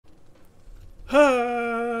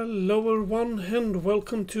Hello everyone and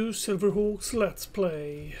welcome to Silverhawk's Let's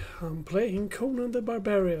Play. I'm playing Conan the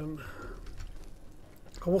Barbarian.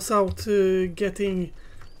 I was out getting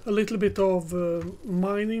a little bit of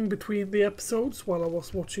mining between the episodes while I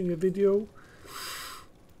was watching a video.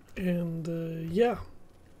 And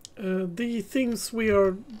the things we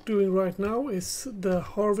are doing right now is the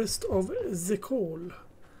harvest of the coal.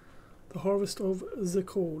 The harvest of the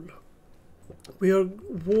coal. We are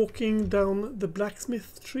walking down the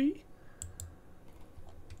blacksmith tree,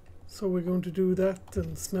 so we're going to do that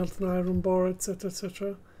and smelt an iron bar, etc,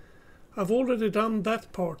 etc. I've already done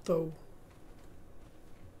that part though,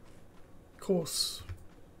 cause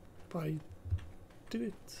I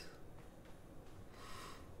did it.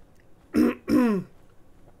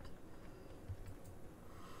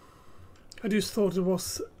 I just thought it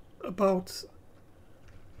was about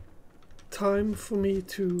time for me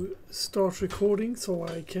to start recording so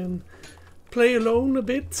I can play alone a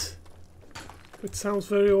bit, which sounds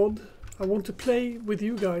very odd. I want to play with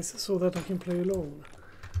you guys so that I can play alone.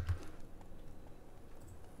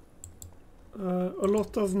 A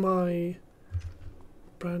lot of my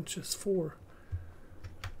branches 4.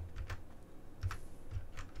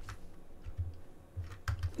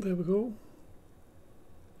 There we go.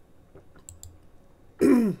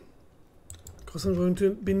 Because I'm going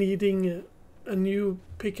to be needing a new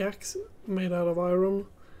pickaxe made out of iron.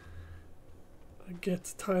 I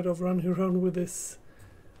get tired of running around with this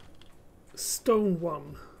stone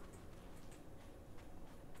one.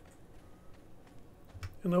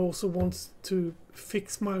 And I also want to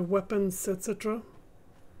fix my weapons, etc.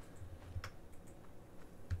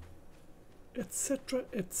 etc,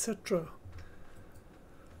 etc.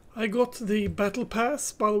 I got the battle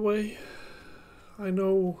pass, by the way. I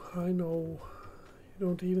know. You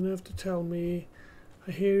don't even have to tell me.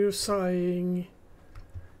 I hear you sighing.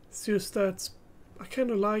 It's just that I kind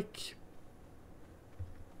of like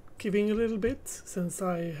giving a little bit, since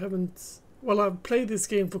I haven't... Well, I've played this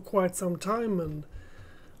game for quite some time and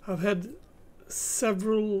I've had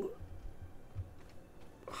several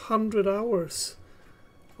hundred hours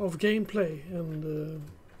of gameplay, and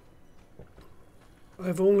I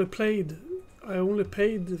only paid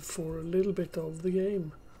for a little bit of the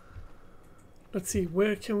game. Let's see,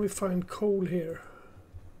 where can we find coal here?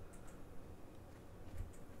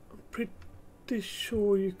 I'm pretty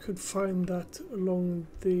sure you could find that along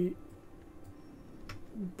the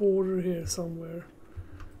border here somewhere.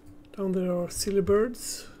 Down there are silly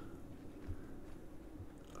birds.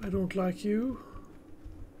 I don't like you.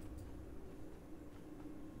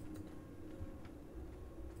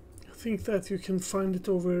 I think that you can find it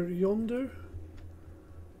over yonder.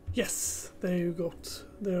 Yes, there you got.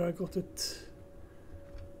 There I got it.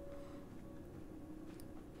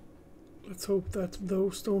 Let's hope that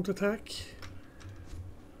those don't attack.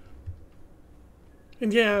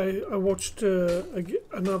 And yeah, I watched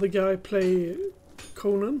another guy play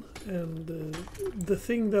Conan, and the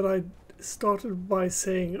thing that I started by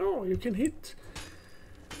saying, oh, you can hit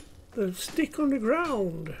the stick on the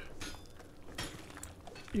ground.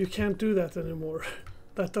 You can't do that anymore.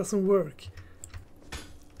 That doesn't work.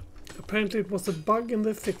 Apparently it was a bug and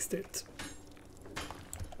they fixed it.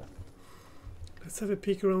 Let's have a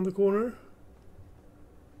peek around the corner.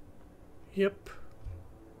 Yep.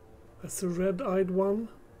 That's a red-eyed one.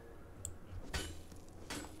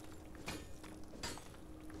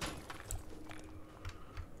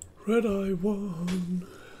 Red-eye one.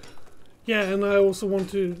 Yeah, and I also want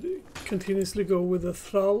to continuously go with the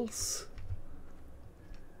thralls.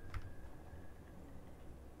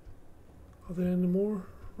 Are there any more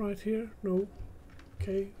right here? No.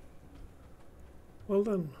 Okay. Well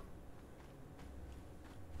then.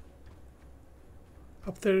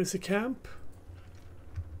 Up there is a camp.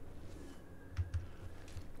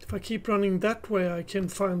 If I keep running that way, I can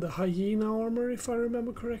find the hyena armor, if I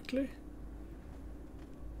remember correctly.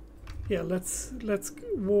 Yeah, let's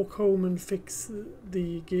walk home and fix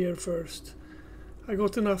the gear first. I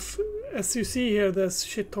got enough. As you see here, there's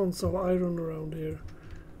shit tons of iron around here.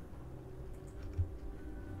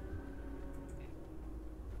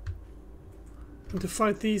 And to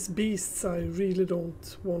fight these beasts, I really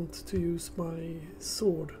don't want to use my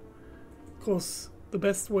sword, because the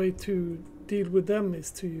best way to deal with them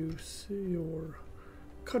is to use your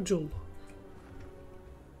cudgel.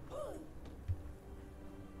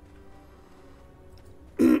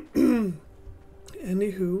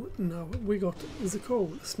 Anywho, now we got the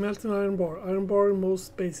coal. Smelt an iron bar. Iron bar,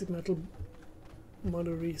 most basic metal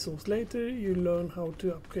mother resource. Later you learn how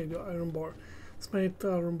to upgrade your iron bar. Smelt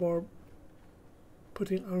iron bar,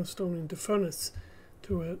 putting ironstone into furnace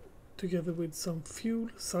to together with some fuel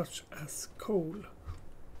such as coal.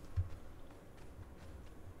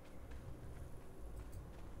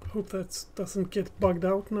 Hope that doesn't get bugged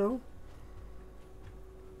out now.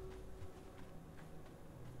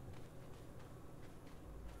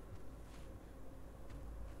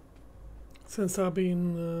 Since I've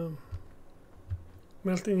been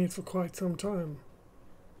melting it for quite some time.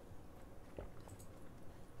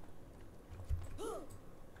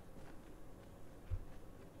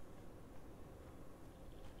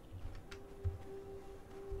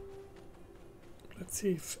 Let's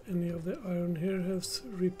see if any of the iron here has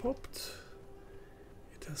repopped.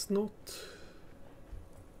 It has not.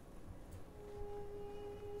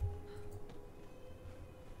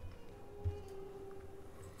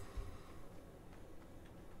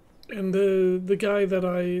 And the guy that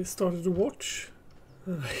I started to watch,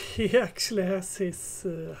 he actually has his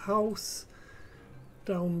house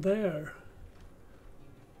down there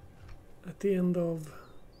at the end of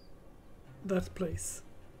that place.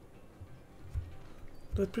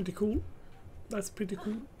 That's pretty cool. That's pretty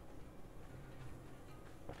cool.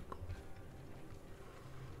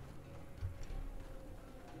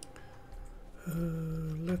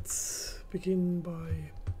 Let's begin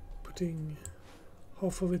by putting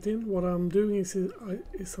half of it in. What I'm doing is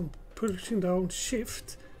I'm pushing down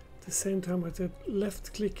shift at the same time I did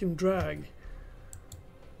left click and drag,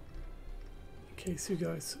 in case you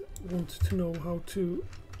guys want to know how to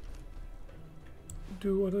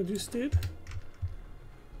do what I just did.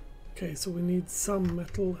 Okay, so we need some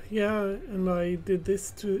metal. Yeah, and I did this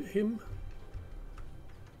to him.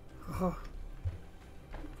 Aha.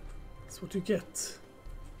 That's what you get.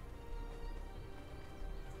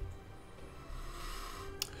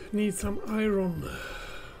 Need some iron.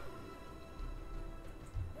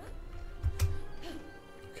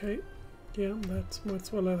 Okay, yeah, that might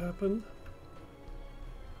as well have happened.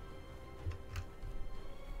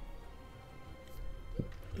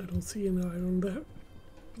 I don't see any iron there.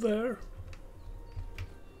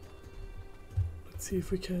 Let's see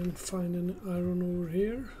if we can find an iron over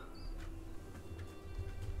here.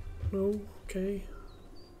 No, okay.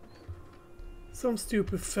 Some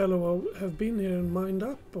stupid fellow have been here and mined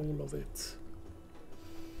up all of it.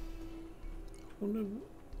 I wonder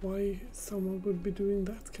why someone would be doing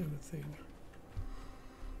that kind of thing.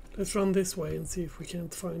 Let's run this way and see if we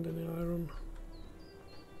can't find any iron.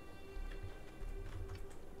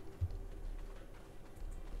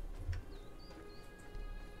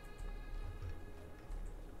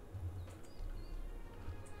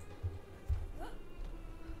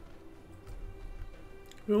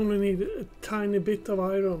 We only need a tiny bit of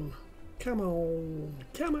iron. Come on,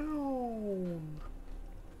 come on.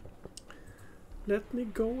 Let me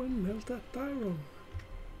go and melt that iron.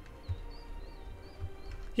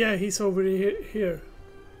 Yeah, he's over here.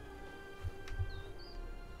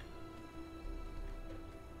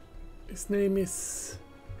 His name is...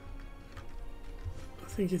 I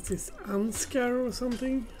think it is Ansgar or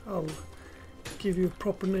something. I'll give you a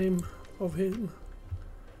proper name of him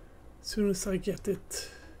as soon as I get it.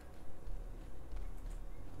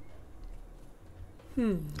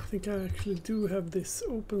 I think I actually do have this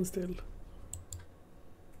open still.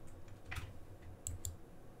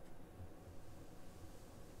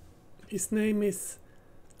 His name is...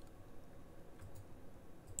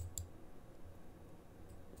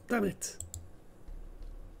 Damn it!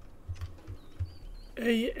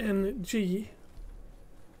 A-N-G-A-A-R.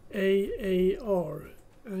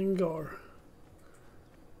 Angar.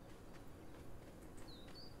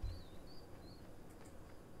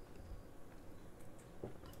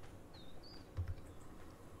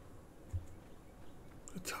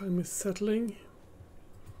 The time is settling.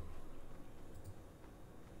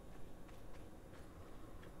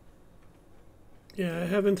 Yeah, I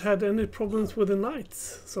haven't had any problems with the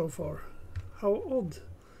nights so far. How odd.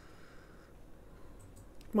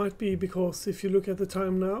 Might be because if you look at the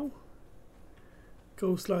time now, it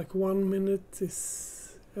goes like 1 minute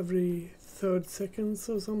is every 3rd seconds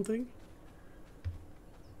or something.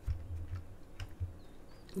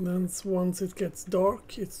 And then once it gets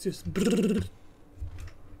dark, it's just brrrr.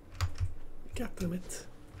 God damn it.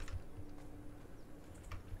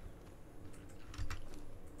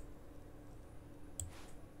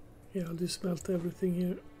 Yeah, I'll just melt everything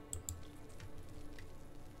here.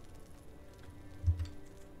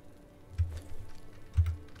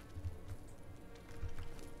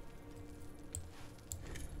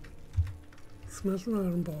 Smelt an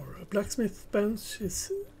iron bar. A blacksmith bench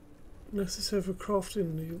is necessary for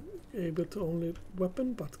crafting. You're able to only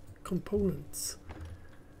weapon but components.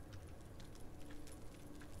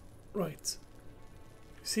 Right.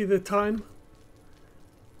 You see the time?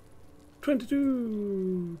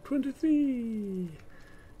 22, 23.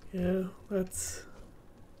 Yeah,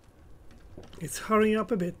 it's hurrying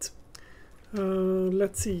up a bit.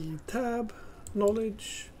 Let's see, tab,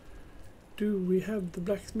 knowledge. Do we have the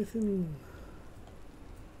blacksmithing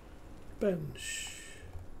bench?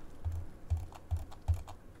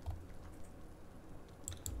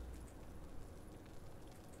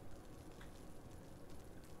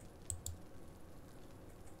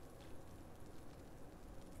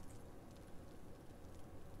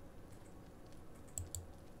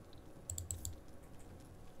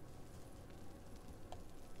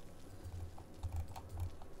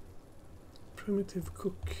 Primitive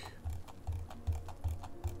cook.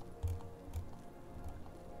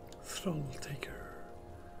 Thrall taker.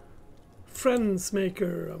 Friends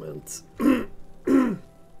maker, I meant.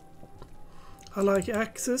 I like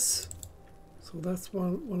axes, so that's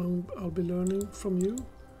one I'll be learning from you.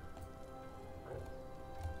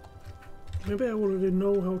 Maybe I already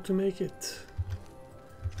know how to make it.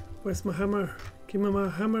 Where's my hammer? Give me my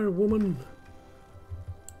hammer, woman.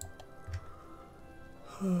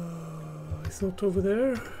 It's not over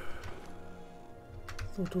there.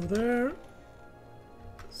 It's not over there.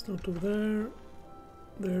 It's not over there.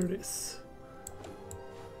 There it is.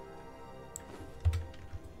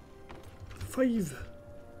 5.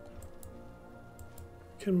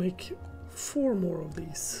 Can make 4 more of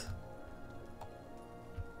these.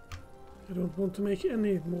 I don't want to make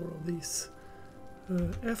any more of these.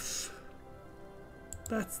 F.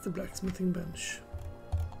 That's the blacksmithing bench.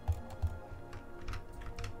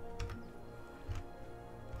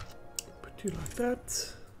 Put you like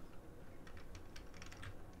that.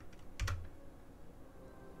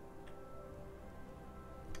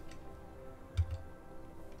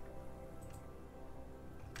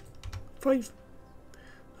 Five.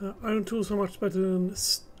 Iron tools are much better than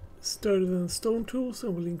sturdier than stone tools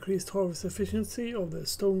and will increase harvest efficiency of the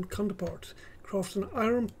stone counterpart. Craft an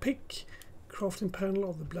iron pick. Crafting panel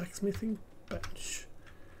of the blacksmithing bench.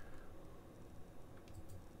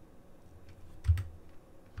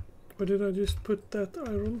 Where did I just put that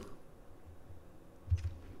iron?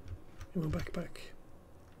 In my backpack.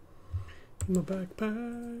 In my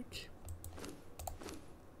backpack.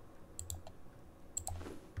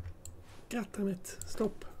 God damn it,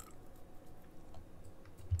 stop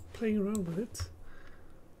playing around with it.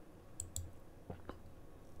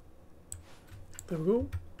 There we go.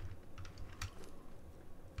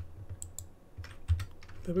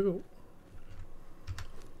 There we go.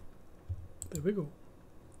 There we go.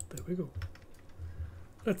 There we go.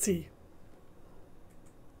 Let's see.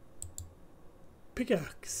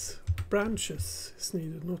 Pickaxe. Branches is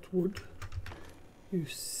needed, not wood. You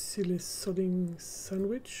silly sodding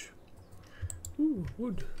sandwich. Ooh,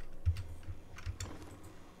 wood.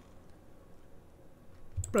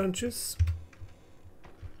 Branches.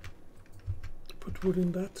 Put wood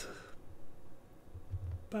in that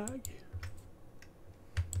bag.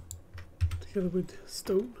 Together with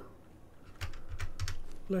stone.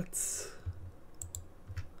 Let's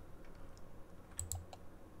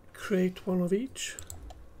create one of each.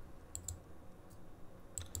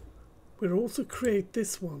 We'll also create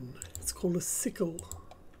this one. It's called a sickle.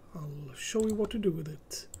 I'll show you what to do with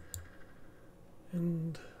it.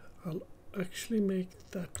 And I'll actually make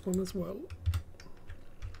that one as well.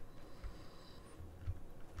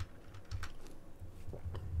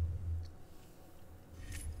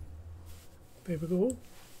 There we go.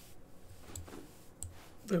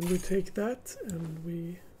 Then we take that and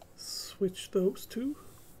we switch those two.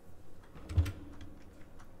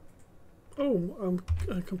 Oh,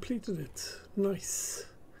 I completed it. Nice.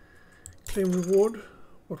 Claim reward.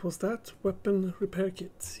 What was that? Weapon repair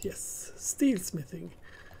kit. Yes. Steelsmithing.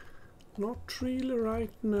 Not really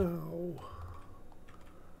right now.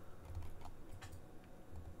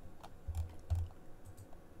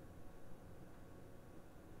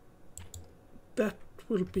 That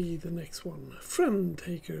will be the next one. Friend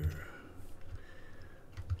taker.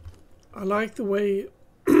 I like the way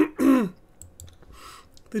the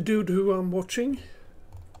dude who I'm watching,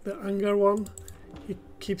 the Angar one, he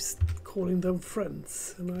keeps calling them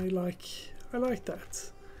friends, and I like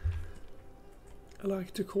that. I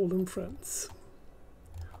like to call them friends.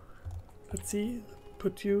 Let's see.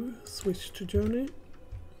 Put you, switch to journey.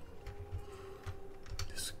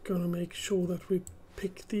 Just gonna make sure that we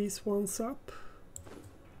pick these ones up.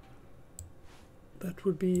 That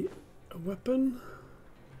would be a weapon.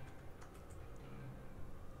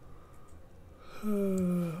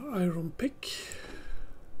 Iron pick.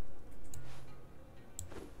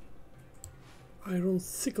 Iron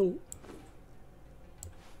sickle.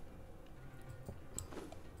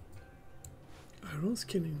 Iron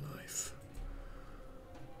skinning knife.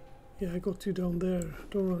 Yeah, I got you down there,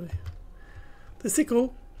 don't I? The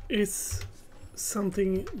sickle is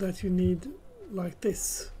something that you need like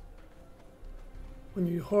this. When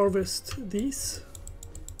you harvest these,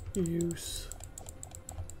 you use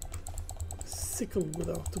sickle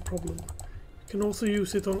without the problem. You can also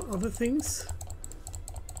use it on other things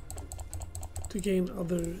to gain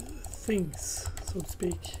other things, so to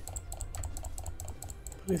speak.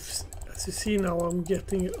 But if, as you see now, I'm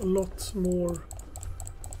getting a lot more.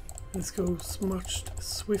 This goes much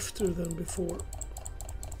swifter than before.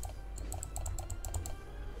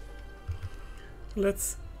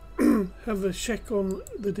 Let's have a check on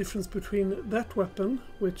the difference between that weapon,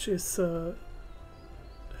 which is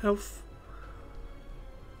health.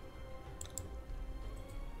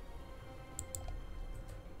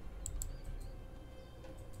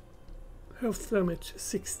 Health damage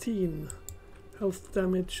 16, health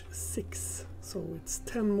damage 6, so it's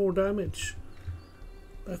 10 more damage.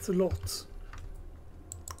 That's a lot.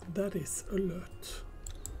 That is a lot.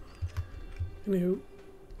 Anywho,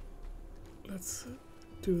 let's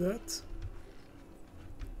do that.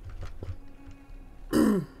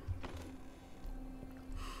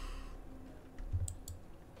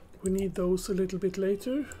 We need those a little bit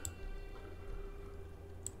later.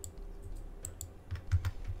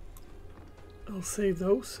 I'll save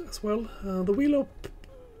those as well. The Wheel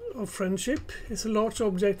of Friendship is a large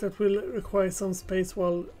object that will require some space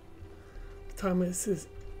while the time is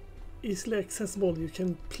easily accessible. You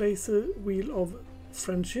can place a Wheel of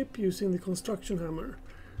Friendship using the construction hammer.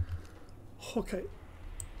 Okay.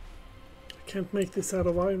 I can't make this out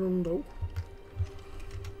of iron though.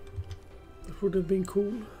 That would have been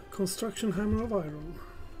cool. Construction hammer of iron.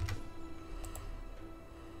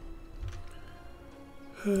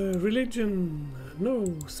 Religion,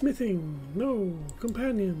 no. Smithing, no.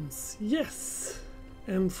 Companions, yes.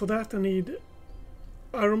 And for that I need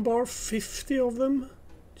iron bar, 50 of them.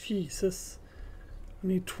 Jesus. I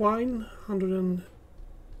need twine,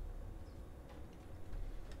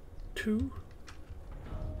 102.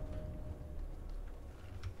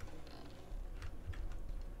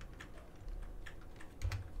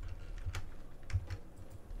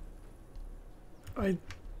 I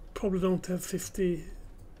probably don't have 50.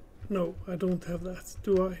 No, I don't have that.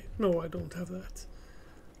 Do I? No, I don't have that.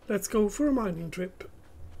 Let's go for a mining trip.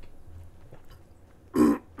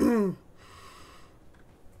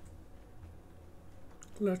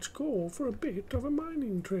 Let's go for a bit of a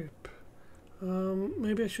mining trip.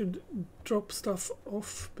 Maybe I should drop stuff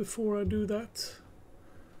off before I do that.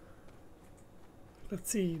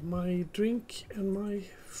 Let's see, my drink and my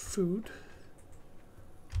food.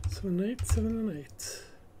 7 and 8, 7 and 8.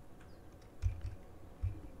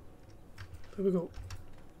 There we go.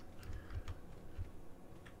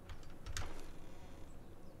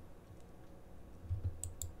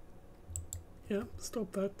 Yeah,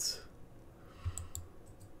 stop that.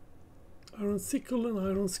 Iron sickle and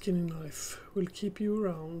iron skinning knife will keep you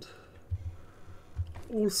around.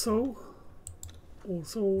 Also,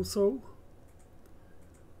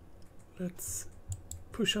 let's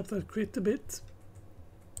push up that crit a bit.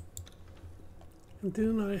 And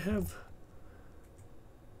then I have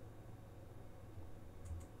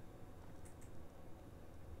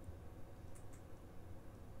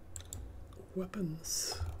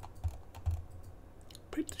weapons.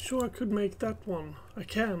 Pretty sure I could make that one. I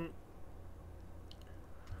can.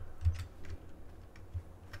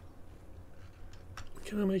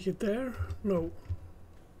 Can I make it there? No.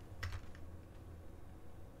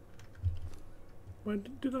 Where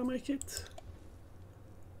did I make it?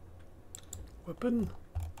 Weapon.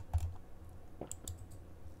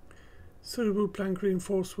 Cerebral plank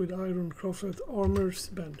reinforced with iron crafted armor's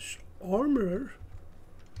bench. Armor?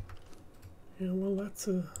 Yeah, well that's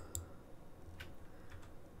a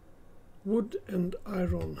wood and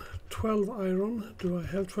iron. 12 iron. Do I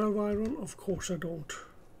have 12 iron? Of course I don't.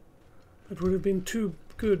 That would have been too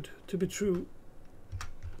good to be true.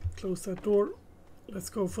 Close that door.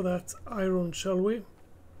 Let's go for that iron, shall we?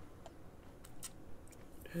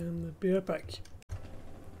 And be right back.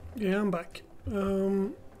 Yeah, I'm back.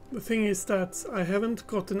 The thing is that I haven't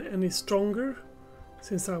gotten any stronger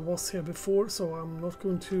since I was here before, so I'm not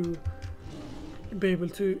going to be able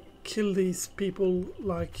to kill these people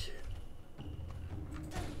like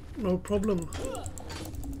no problem.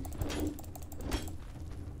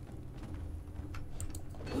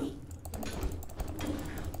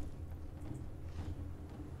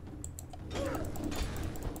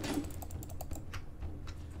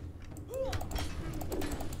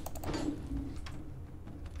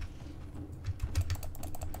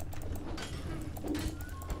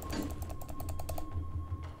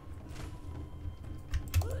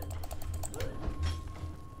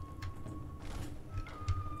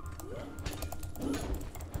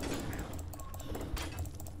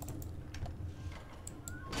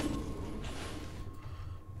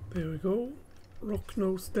 There we go. Rock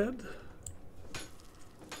nose dead.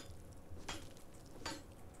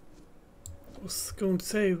 I was going to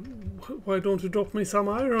say, why don't you drop me some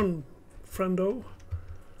iron, friendo?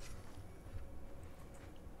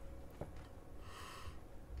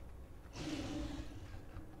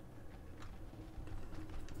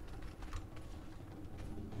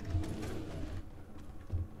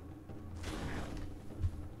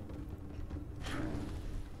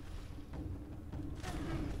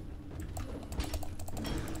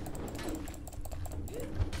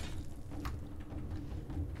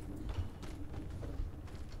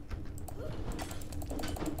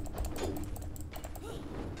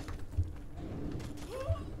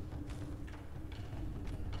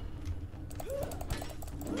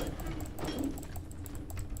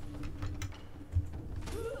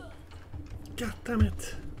 God damn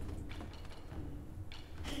it.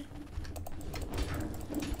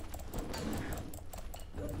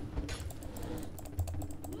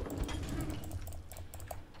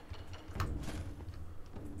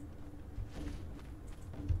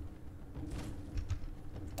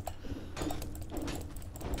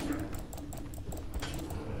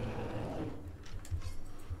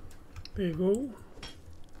 There you go.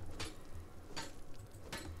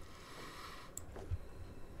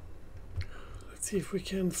 See if we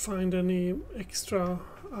can find any extra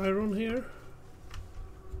iron here.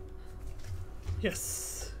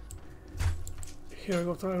 Yes. Here I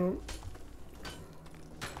got iron.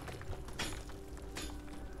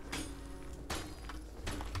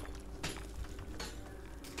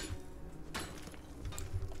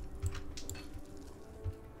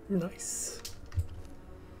 Nice.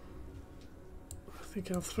 I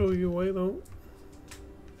think I'll throw you away though.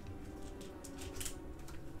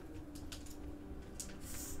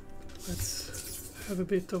 Let's have a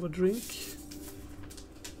bit of a drink.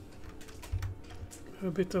 A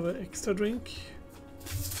bit of an extra drink.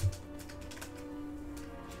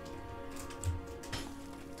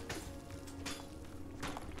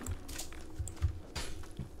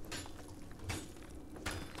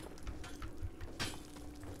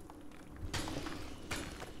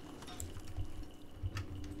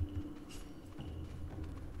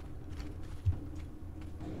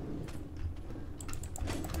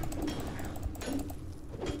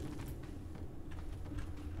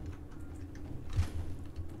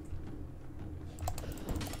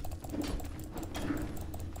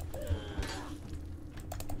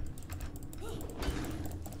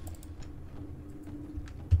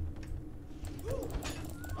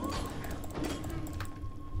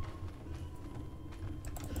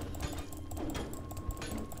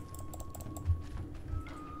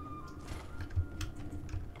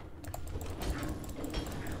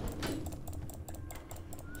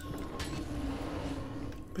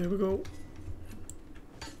 There we go.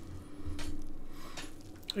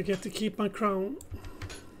 I get to keep my crown.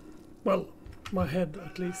 Well, my head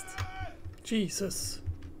at least. Jesus.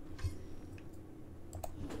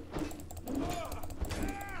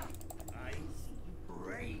 I see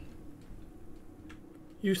brain.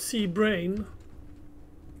 You see brain?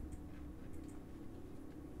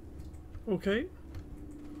 Okay.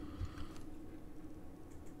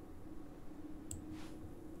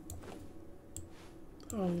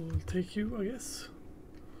 I'll take you, I guess.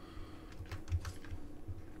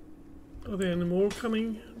 Are there any more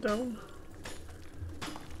coming down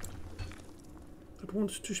that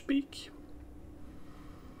wants to speak?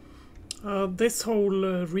 This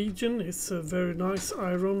whole region is a very nice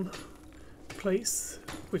iron place,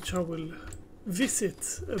 which I will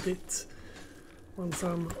visit a bit once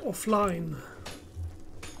I'm offline.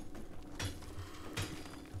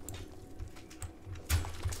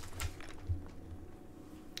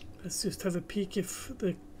 Let's just have a peek if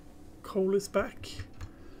the coal is back.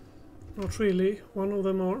 Not really, one of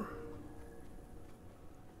them are.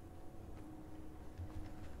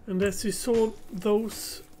 And as you saw,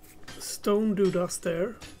 those stone dudas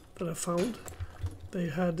there that I found, they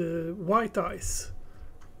had white eyes.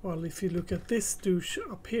 While if you look at this douche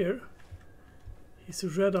up here, he's a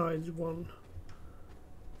red-eyed one.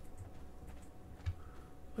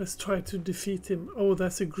 Let's try to defeat him. Oh,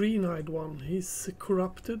 that's a green-eyed one. He's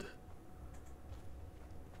corrupted.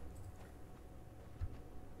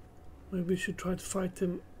 Maybe we should try to fight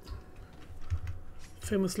him.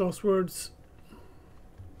 Famous last words.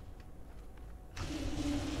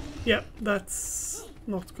 Yeah, that's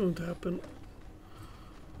not going to happen.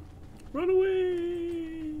 Run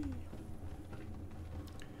away!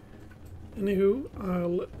 Anywho,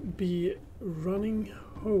 I'll be running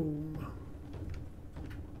home.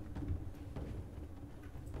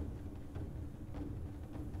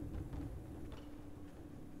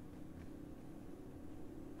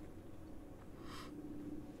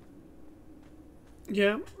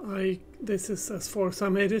 Yeah, this is as far as I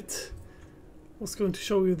made it. I was going to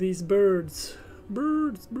show you these birds.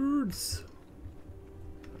 Birds.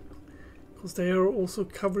 Because they are also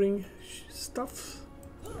covering stuff.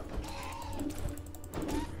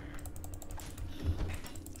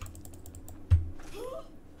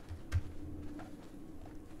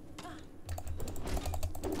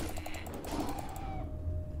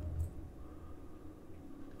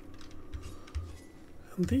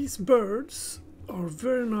 And these birds are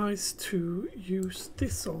very nice to use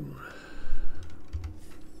this on,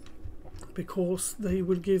 because they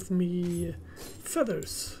will give me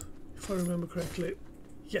feathers, if I remember correctly.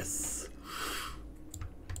 Yes.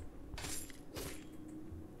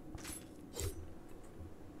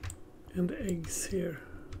 And eggs here.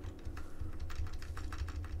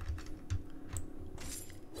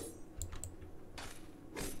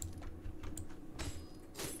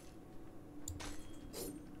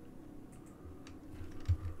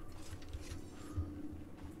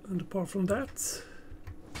 And apart from that,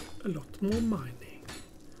 a lot more mining.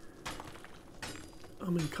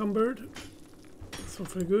 I'm encumbered. That's not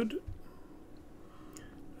very good.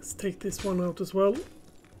 Let's take this one out as well.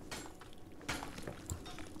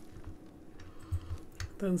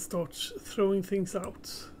 Then start throwing things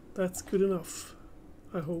out. That's good enough,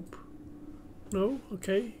 I hope. No?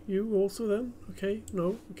 Okay. You also then? Okay.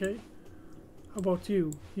 No? Okay. How about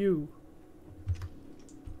you? You.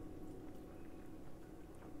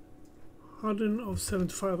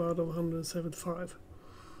 175 out of 175.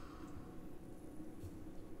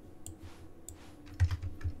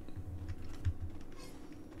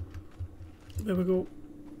 There we go.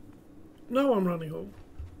 Now I'm running home.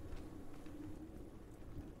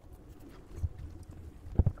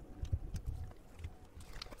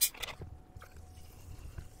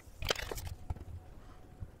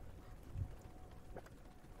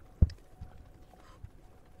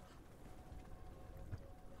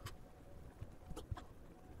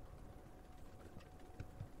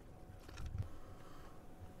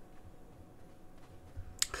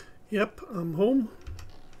 Yep, I'm home.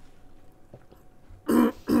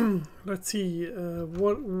 Let's see,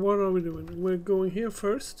 what are we doing? We're going here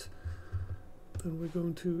first. Then we're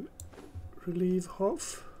going to relieve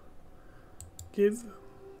half. Give.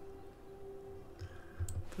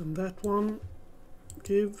 Then that one.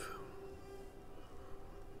 Give.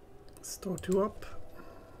 Start you up.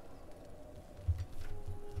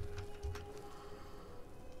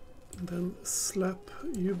 And then slap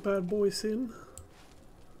you bad boys in.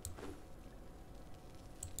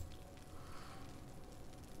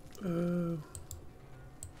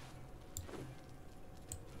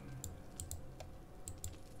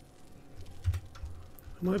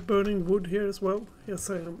 Am I burning wood here as well? Yes,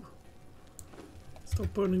 I am.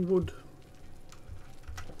 Stop burning wood.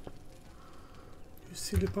 You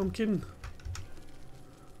silly pumpkin.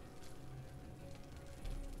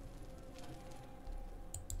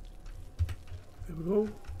 There we go.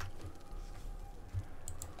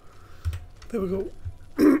 There we go.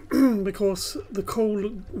 Because the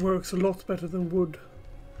coal works a lot better than wood.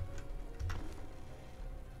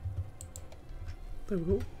 There we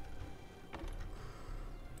go.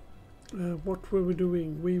 What were we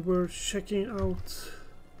doing? We were checking out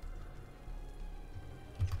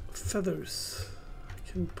feathers.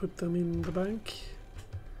 I can put them in the bank.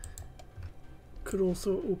 Could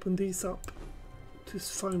also open these up to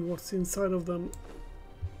find what's inside of them.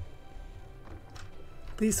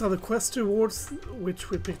 These are the quest rewards which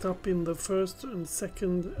we picked up in the first and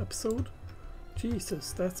second episode.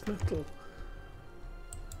 Jesus, that's metal.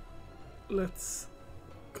 Let's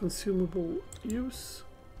consumable use.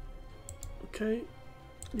 Okay,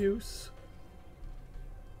 use.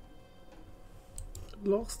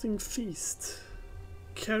 Lasting feast.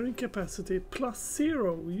 Carrying capacity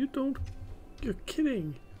 +0. You're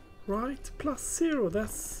kidding, right? +0,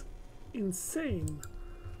 that's insane.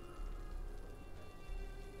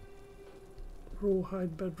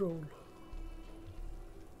 Rawhide bedroll.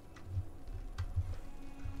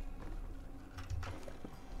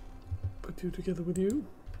 Put you together with you.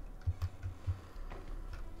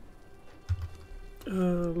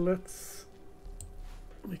 Let's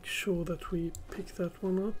make sure that we pick that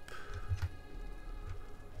one up.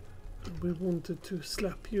 And we wanted to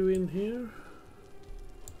slap you in here.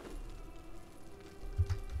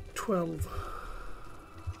 12.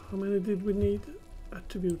 How many did we need?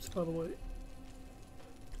 Attributes, by the way.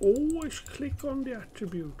 Always click on the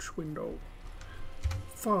attributes window.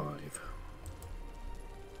 5.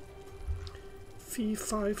 Fee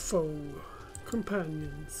 5 foe.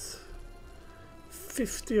 Companions.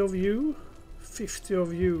 50 of you. 50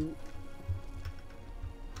 of you.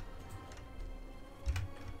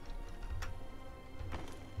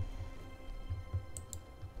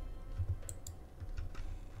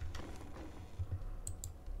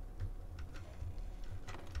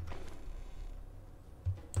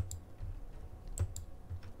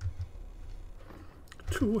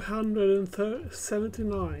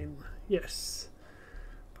 279. Yes.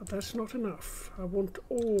 But that's not enough. I want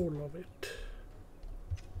all of it.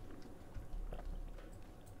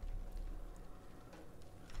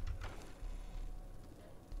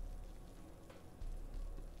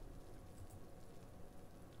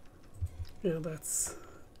 Yeah, that's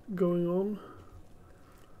going on.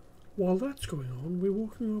 While that's going on, we're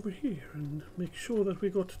walking over here and make sure that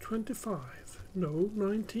we got 25. No,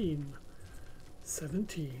 19.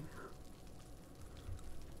 17.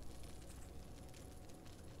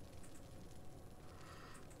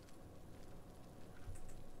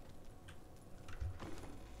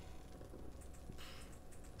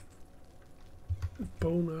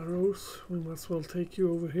 Bone arrows, we might as well take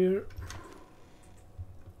you over here.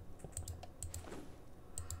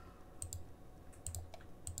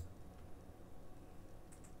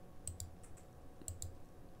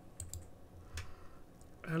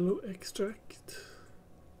 Aloe extract.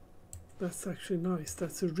 That's actually nice.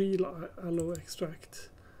 That's a real aloe extract.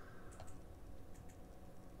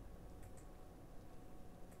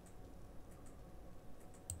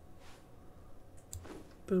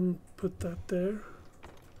 Then put that there.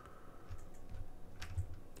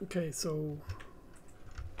 Okay, so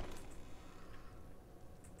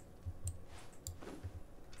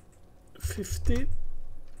 $50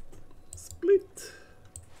 split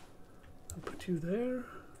and put you there.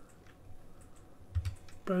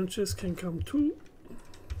 Branches can come too,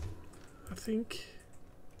 I think.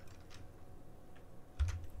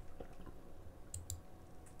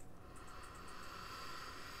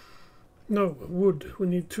 No, wood. We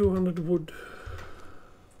need 200 wood,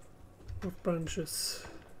 not branches.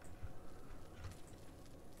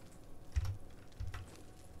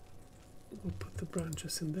 We'll put the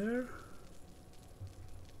branches in there.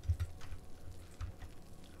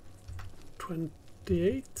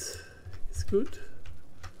 28 is good.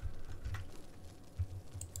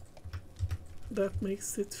 That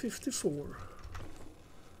makes it 54.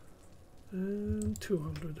 And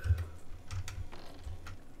 200.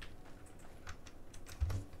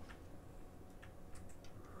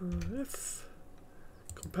 F.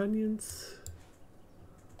 Companions.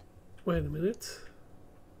 Wait a minute.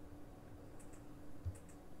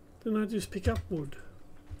 Didn't I just pick up wood?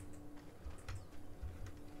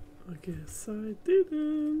 I guess I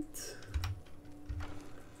didn't.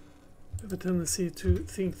 I have a tendency to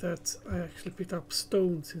think that I actually picked up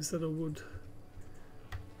stones instead of wood.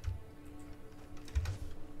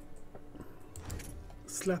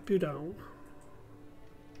 Slap you down.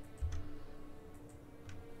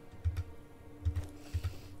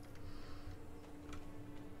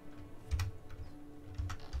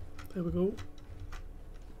 There we go.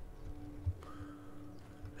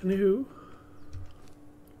 Anywho,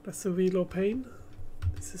 that's a wheel of pain.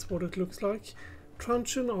 This is what it looks like.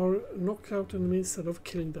 Truncheon are knock out enemies instead of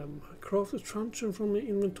killing them. Craft a truncheon from the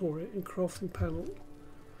inventory and crafting panel.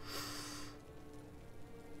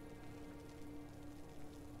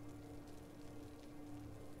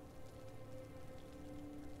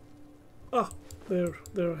 Ah, there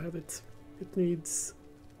I have it. It needs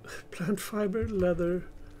plant fiber, leather,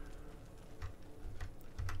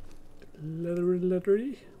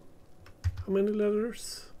 leathery. How many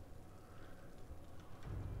leathers?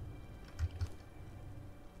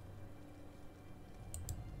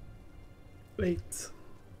 8.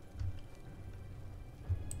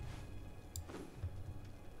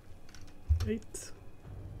 8.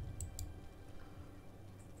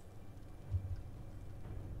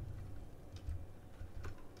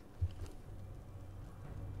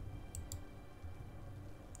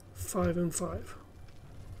 Five and 5.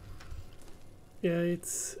 Yeah,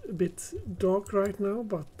 it's a bit dark right now,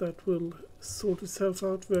 but that will sort itself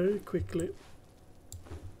out very quickly.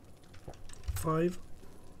 5.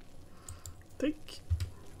 Take.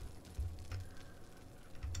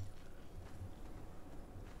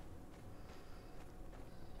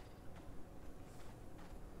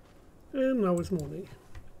 And now it's morning.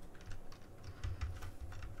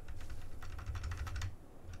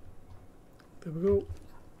 There we go.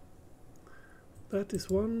 That is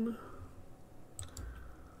one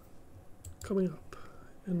coming up.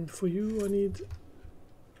 And for you I need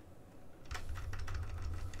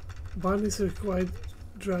bindings required,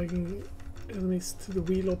 dragging enemies to the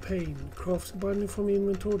wheel of pain. Craft binding from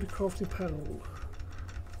inventory, crafting panel,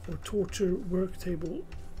 or torture work table.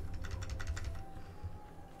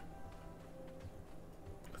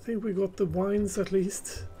 I think we got the wines at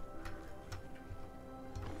least.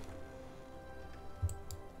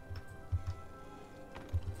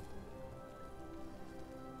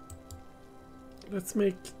 Let's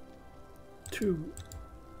make 2.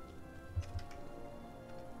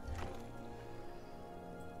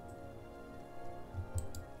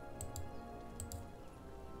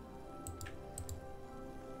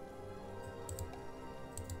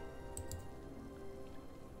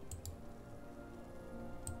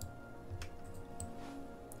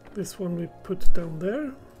 This one we put down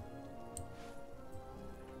there.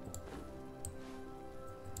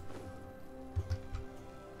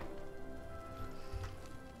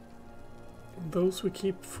 And those we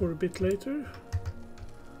keep for a bit later.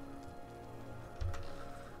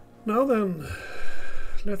 Now then,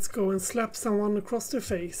 let's go and slap someone across the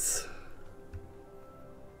face.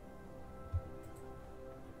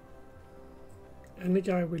 Any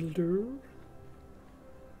guy will do.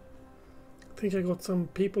 I think I got some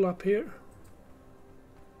people up here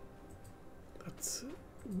that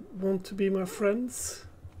want to be my friends.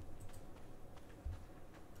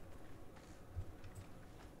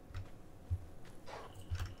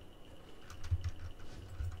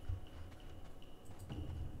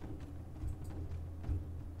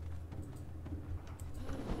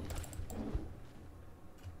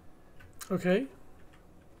 Okay.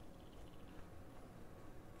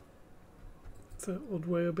 It's an odd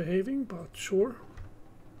way of behaving, but sure.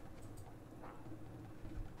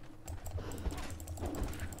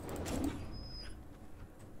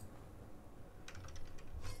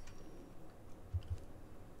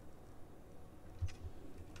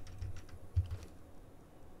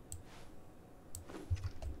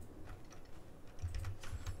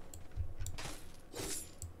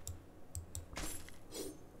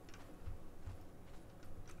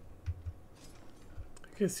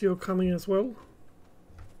 I guess you're coming as well.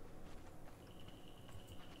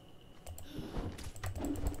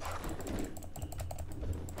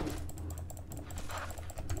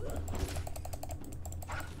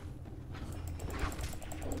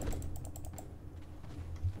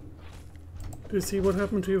 Do you see what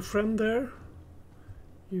happened to your friend there?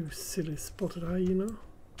 You silly spotted hyena.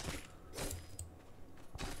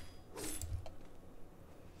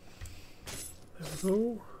 There we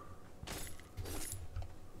go.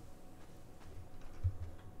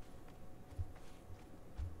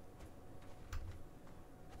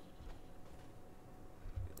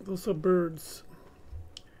 Those are birds.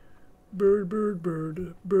 Bird, bird,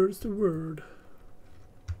 bird. Bird's the word.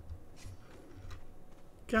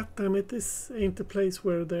 God damn it, this ain't the place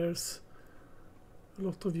where there's a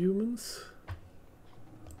lot of humans.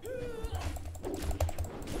 There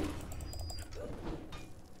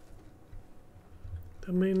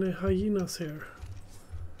are mainly hyenas here.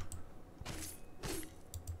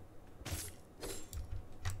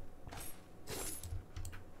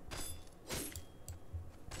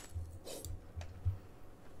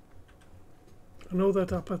 I know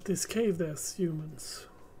that up at this cave there's humans.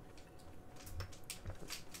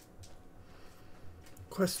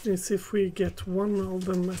 Question is if we get one of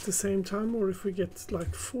them at the same time or if we get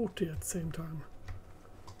like 40 at the same time.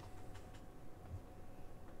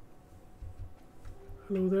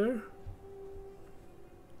 Hello there.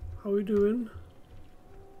 How are you doing?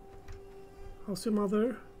 How's your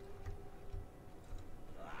mother?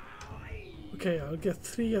 Okay, I'll get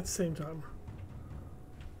 3 at the same time.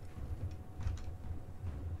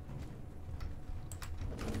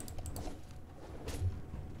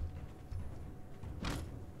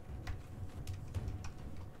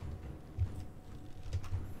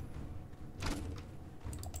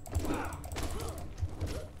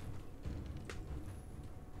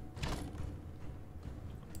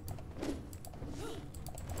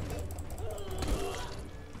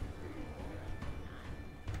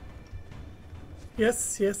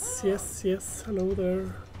 Yes, yes, yes, yes. Hello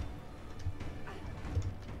there.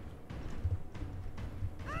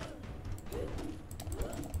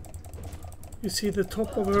 You see the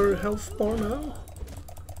top of her health bar now?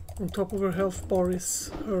 On top of her health bar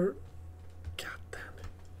is her... God damn it,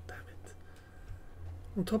 damn it.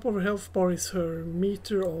 On top of her health bar is her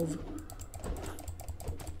meter of...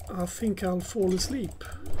 I think I'll fall asleep.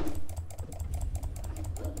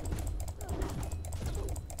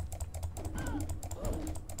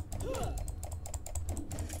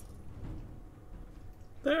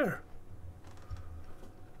 There!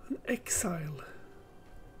 An exile.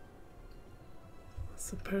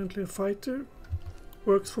 That's apparently a fighter.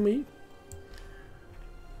 Works for me.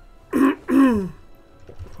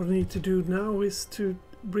 What I need to do now is to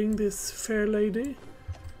bring this fair lady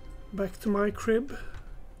back to my crib.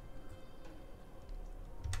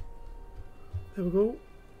 There we go.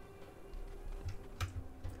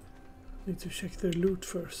 Need to check their loot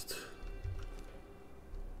first.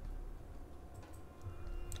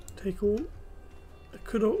 Take all. I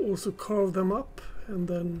could also carve them up and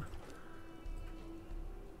then...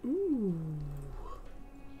 Ooh.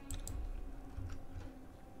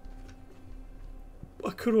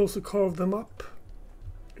 I could also carve them up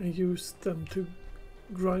and use them to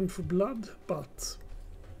grind for blood, but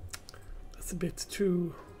that's a bit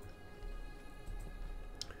too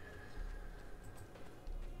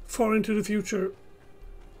far into the future.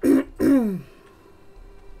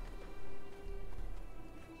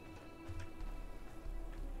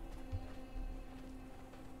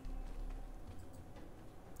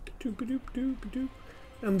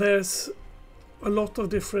 And there's a lot of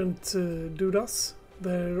different doodas.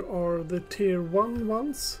 There are the tier 1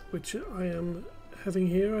 ones, which I am having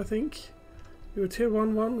here, I think. You're tier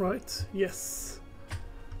 1, right? Yes.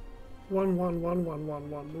 1, 1, 1, 1, 1,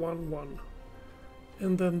 1, 1, 1.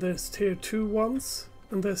 And then there's tier 2 ones,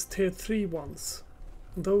 and there's tier 3 ones.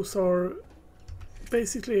 And those are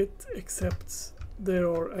basically it, except there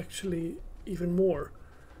are actually even more.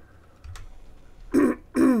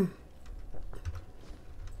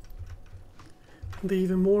 The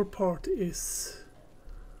even more part is,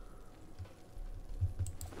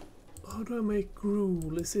 how do I make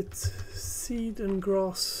gruel? Is it seed and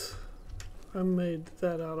grass I made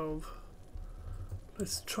that out of?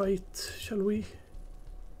 Let's try it, shall we?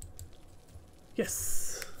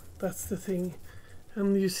 Yes, that's the thing.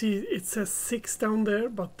 And you see it says 6 down there,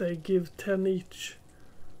 but they give 10 each.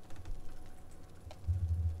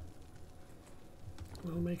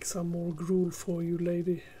 I'll make some more gruel for you,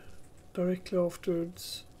 lady, directly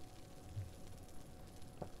afterwards.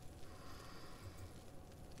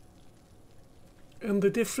 And the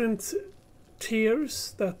different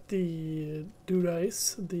tiers that the Dura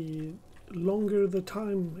is, the longer the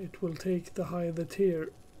time it will take, the higher the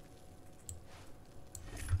tier.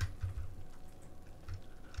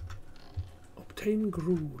 Obtain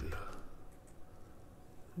gruel.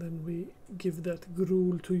 Then we give that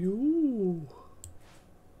gruel to you.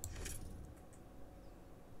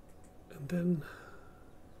 And then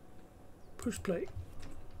push play.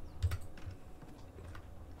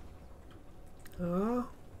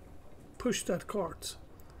 Push that cart.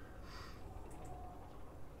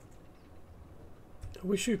 I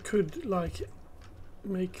wish you could like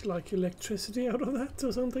make like electricity out of that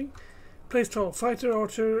or something. Place trial. Fighter,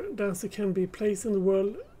 archer, dancer can be placed in the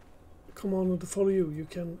world commanded to follow you. You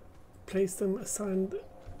can place them, assign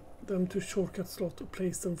them to shortcut slot, or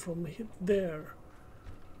place them from there.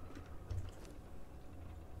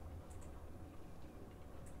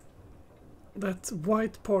 That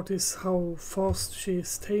white part is how fast she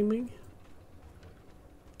is taming.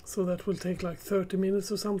 So that will take like 30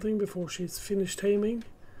 minutes or something before she's finished taming.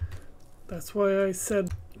 That's why I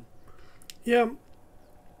said, yeah,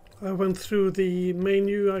 I went through the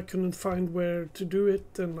menu, I couldn't find where to do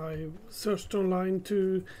it, and I searched online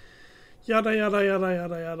to yada yada yada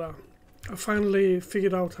yada yada. I finally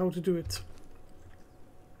figured out how to do it.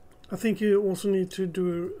 I think you also need to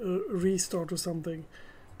do a restart or something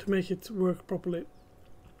to make it work properly.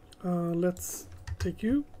 Let's take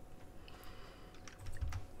you.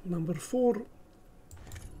 Number 4.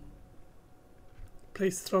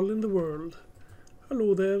 Place Thrall in the world.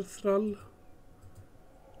 Hello there, Thrall.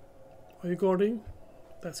 Are you guarding?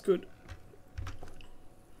 That's good.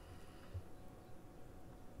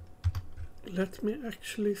 Let me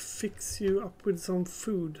actually fix you up with some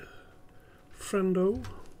food, friendo.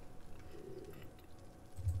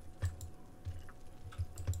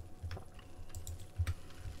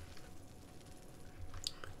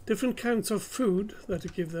 Different kinds of food that you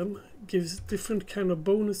give them gives different kind of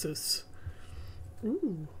bonuses.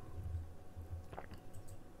 Ooh.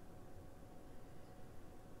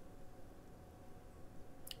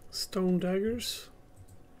 Stone daggers.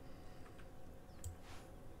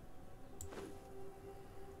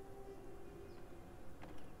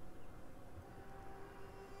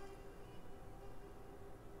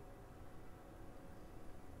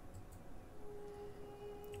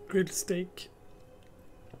 Grilled steak.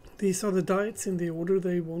 These are the diets in the order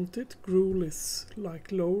they want it. Gruel is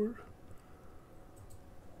like lower.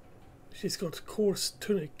 She's got coarse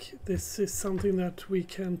tunic. This is something that we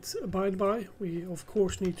can't abide by. We of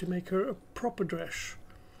course need to make her a proper dress.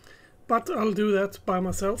 But I'll do that by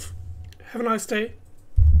myself. Have a nice day.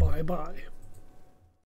 Bye bye.